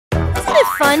it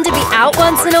fun to be out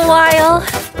once in a while?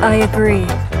 I agree.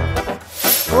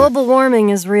 Global warming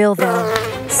is real, though.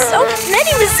 So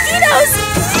many mosquitoes!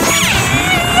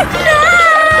 No!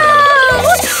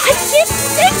 I can't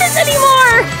take this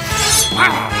anymore!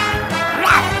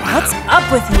 What's up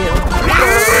with you?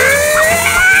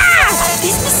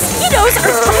 These mosquitoes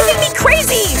are driving me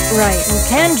crazy! Right, you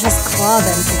can just claw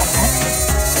them to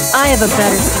death. I have a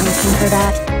better solution for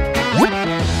that.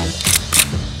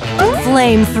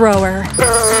 Flamethrower.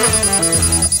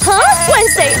 Huh?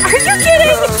 Wednesday, are you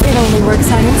kidding? It only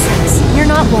works on insects. You're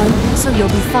not one, so you'll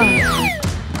be fine.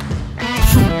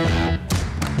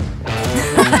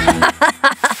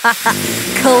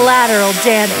 Collateral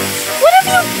damage. What have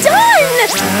you done?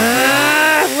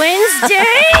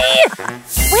 Wednesday!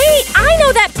 Wait, I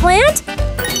know that plant!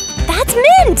 That's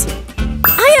mint!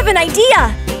 I have an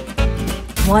idea!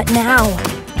 What now?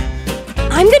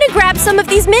 I'm gonna grab some of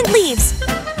these mint leaves.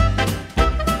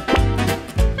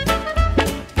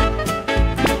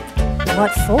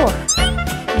 What for?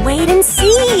 Wait and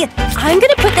see! I'm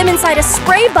gonna put them inside a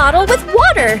spray bottle with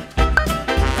water.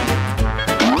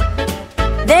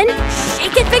 Then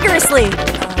shake it vigorously.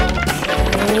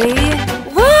 Okay.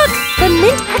 Look! The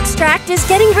mint extract is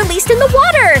getting released in the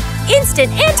water!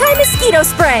 Instant anti-mosquito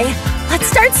spray! Let's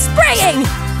start spraying!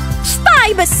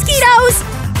 Bye, mosquitoes!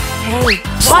 Hey,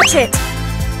 watch it!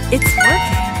 It's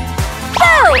working.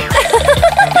 Go!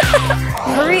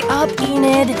 Hurry up,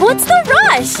 Enid. What's the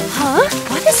rush? Huh?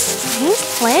 What a strange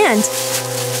plant.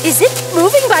 Is it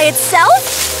moving by itself?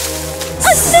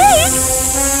 A snake!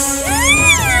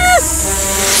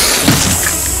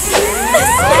 The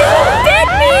snake bit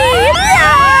me!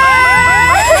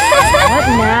 What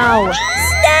now?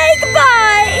 Snake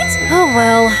bite! Oh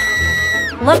well.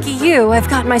 Lucky you, I've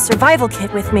got my survival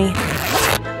kit with me.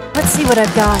 Let's see what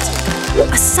I've got.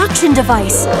 A suction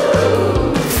device.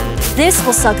 This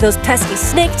will suck those pesky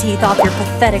snake teeth off your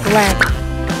pathetic leg.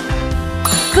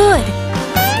 Good.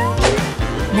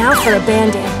 Now for a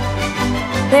Band-Aid.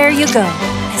 There you go,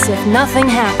 as if nothing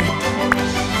happened.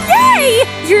 Yay!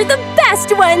 You're the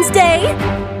best, Wednesday!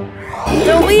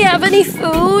 Don't we have any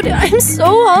food? I'm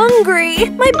so hungry.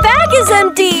 My bag is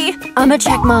empty! I'ma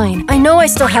check mine. I know I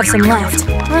still have some left.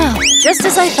 Well, just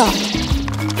as I thought.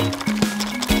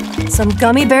 Some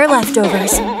gummy bear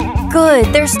leftovers.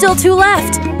 Good, there's still 2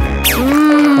 left.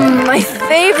 Mmm, my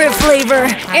favorite flavor.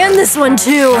 And this one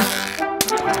too.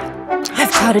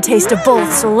 I've got a taste of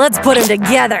both, so let's put them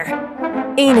together.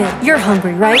 Enid, you're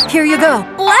hungry, right? Here you go.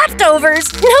 Leftovers?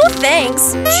 No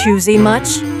thanks! Choosy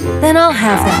much? Then I'll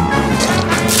have them.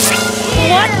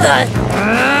 What the?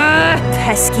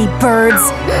 Pesky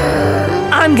birds.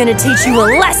 I'm gonna teach you a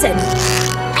lesson.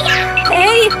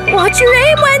 Hey, watch your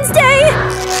aim, Wednesday!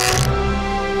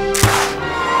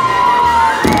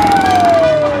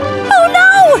 Oh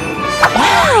no!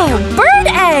 Wow, bird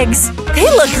eggs! They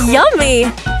look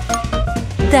yummy!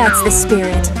 That's the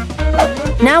spirit.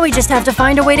 Now we just have to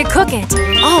find a way to cook it.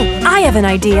 Oh, I have an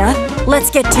idea. Let's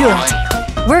get to it.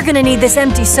 We're gonna need this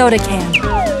empty soda can.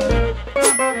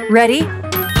 Ready?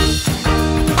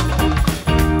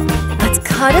 Let's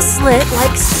cut a slit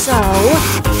like so.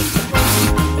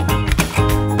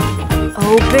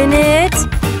 Open it.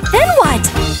 Then what?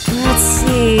 Let's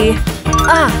see.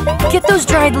 Ah, get those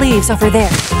dried leaves over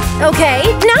there. Okay,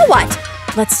 now what?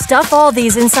 Let's stuff all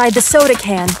these inside the soda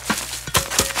can.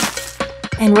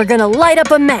 And we're gonna light up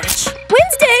a match.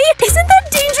 Wednesday, isn't that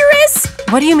dangerous?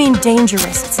 What do you mean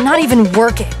dangerous? It's not even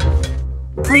working.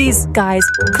 Please, guys,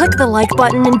 click the like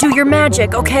button and do your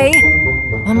magic, okay?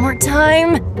 One more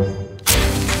time.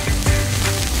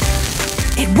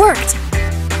 It worked!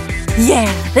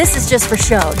 Yeah, this is just for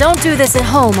show. Don't do this at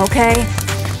home, okay?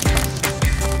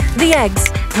 The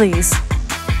eggs, please.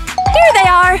 Here they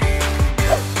are!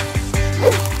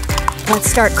 Let's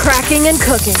start cracking and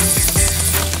cooking.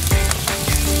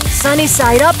 Sunny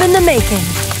side up in the making.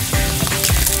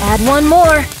 Add one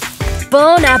more.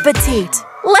 Bon appetit.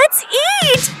 Let's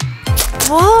eat!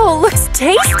 Whoa, looks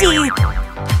tasty!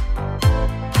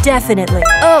 Definitely.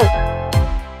 Oh,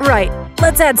 right.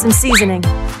 Let's add some seasoning.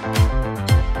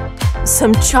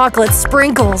 Some chocolate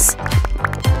sprinkles.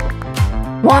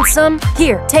 Want some?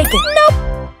 Here, take it. Nope,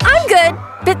 I'm good,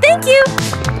 but thank you.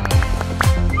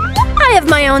 I have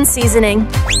my own seasoning.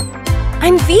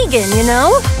 I'm vegan, you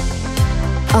know?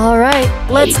 All right,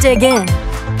 let's dig in.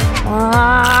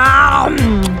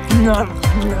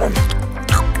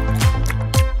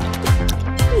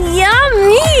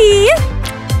 Yummy!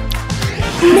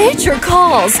 Nature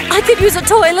calls. I could use a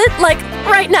toilet, like,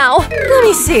 right now. Let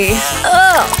me see.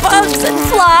 Ugh, bugs and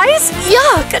flies?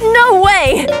 Yuck, no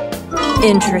way!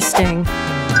 Interesting.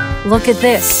 Look at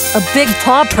this, a big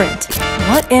paw print.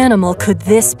 What animal could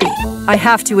this be? I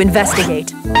have to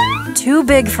investigate. Too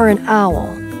big for an owl.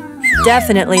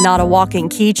 Definitely not a walking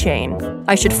keychain.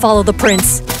 I should follow the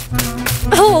prints.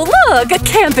 Oh, look! A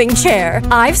camping chair!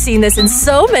 I've seen this in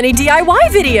so many DIY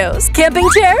videos! Camping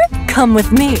chair? Come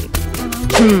with me.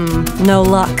 No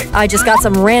luck. I just got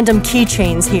some random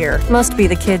keychains here. Must be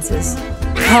the kids'.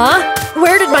 Huh?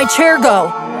 Where did my chair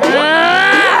go?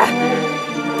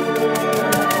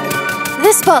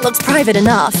 This spot looks private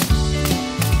enough.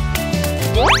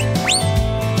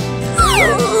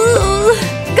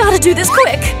 Gotta do this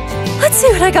quick. Let's see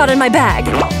what I got in my bag.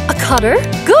 A cutter?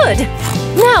 Good.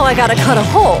 Now I gotta cut a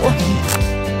hole.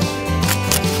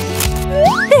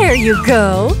 There you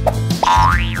go.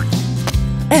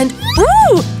 And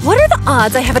ooh! What are the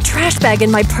odds I have a trash bag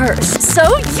in my purse?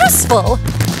 So useful!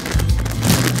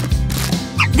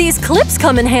 These clips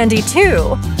come in handy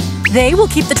too. They will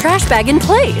keep the trash bag in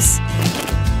place.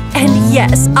 And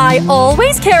yes, I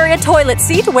always carry a toilet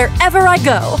seat wherever I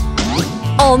go.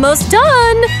 Almost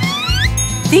done!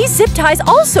 These zip ties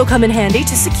also come in handy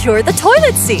to secure the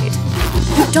toilet seat.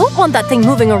 You don't want that thing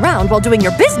moving around while doing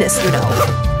your business, you know.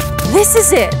 This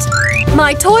is it.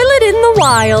 My toilet in the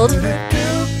wild.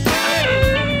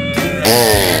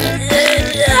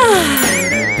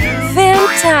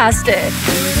 Fantastic.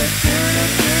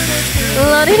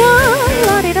 La-di-da,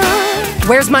 la-di-da.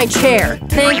 Where's my chair?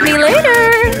 Thank me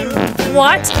later.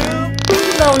 What?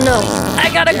 Oh no, I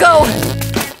gotta go.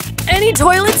 Any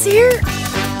toilets here?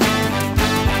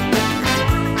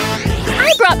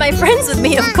 I brought my friends with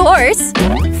me, of course.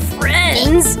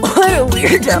 Friends? What a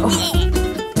weirdo.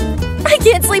 I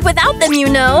can't sleep without them, you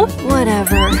know.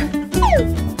 Whatever.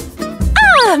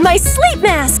 Ah, my sleep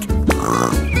mask!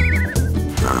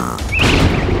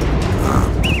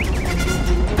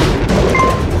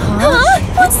 Huh?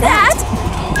 What's that?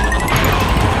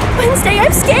 Wednesday,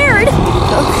 I'm scared!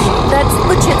 Okay, that's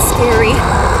legit scary.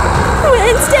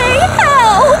 Wednesday,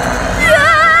 help!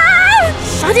 Ah!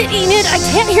 Shut it, Enid! I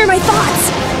can't hear my thoughts!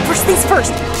 First things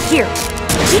first. Here,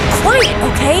 keep quiet,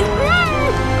 okay?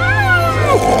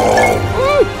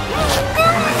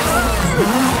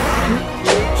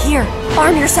 Here,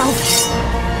 arm yourself.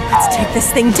 Let's take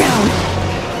this thing down.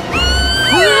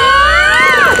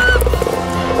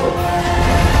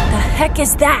 The heck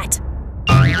is that?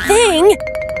 Thing?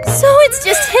 So it's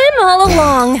just him all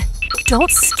along.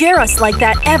 Don't scare us like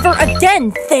that ever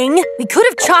again, Thing. We could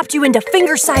have chopped you into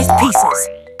finger-sized pieces.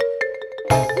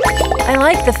 I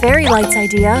like the fairy lights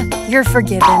idea. You're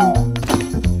forgiven.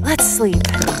 Let's sleep.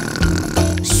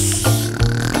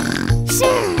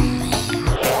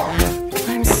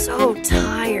 I'm so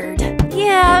tired.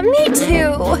 Yeah, me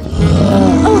too.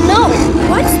 Oh no!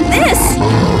 What's this?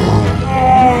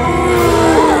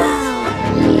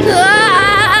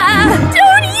 Ah!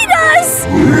 Don't eat us!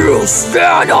 You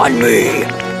stand on me!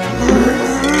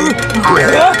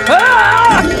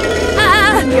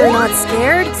 You're not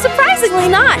scared? Surprisingly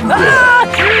not.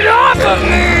 Get off of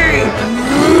me!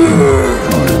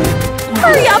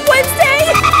 Hurry up,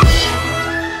 Wednesday!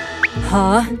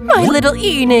 Huh? My little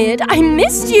Enid, I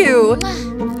missed you!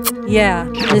 Yeah,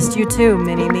 missed you too,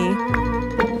 Mini-Me.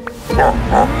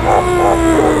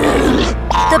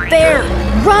 The bear!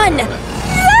 Run!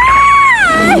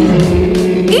 Ah!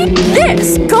 Eat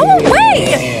this! Go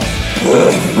away!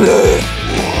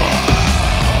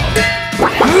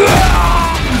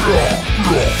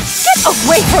 Get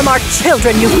away from our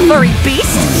children, you furry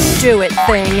beast! Do it,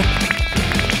 Thing.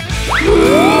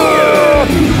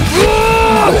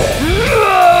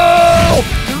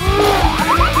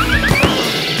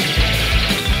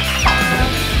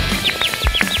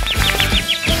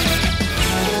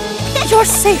 You're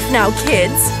safe now,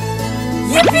 kids!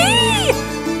 Yippee!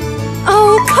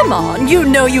 Oh, come on, you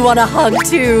know you want a hug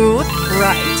too!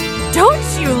 Right. Don't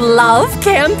you love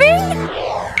camping?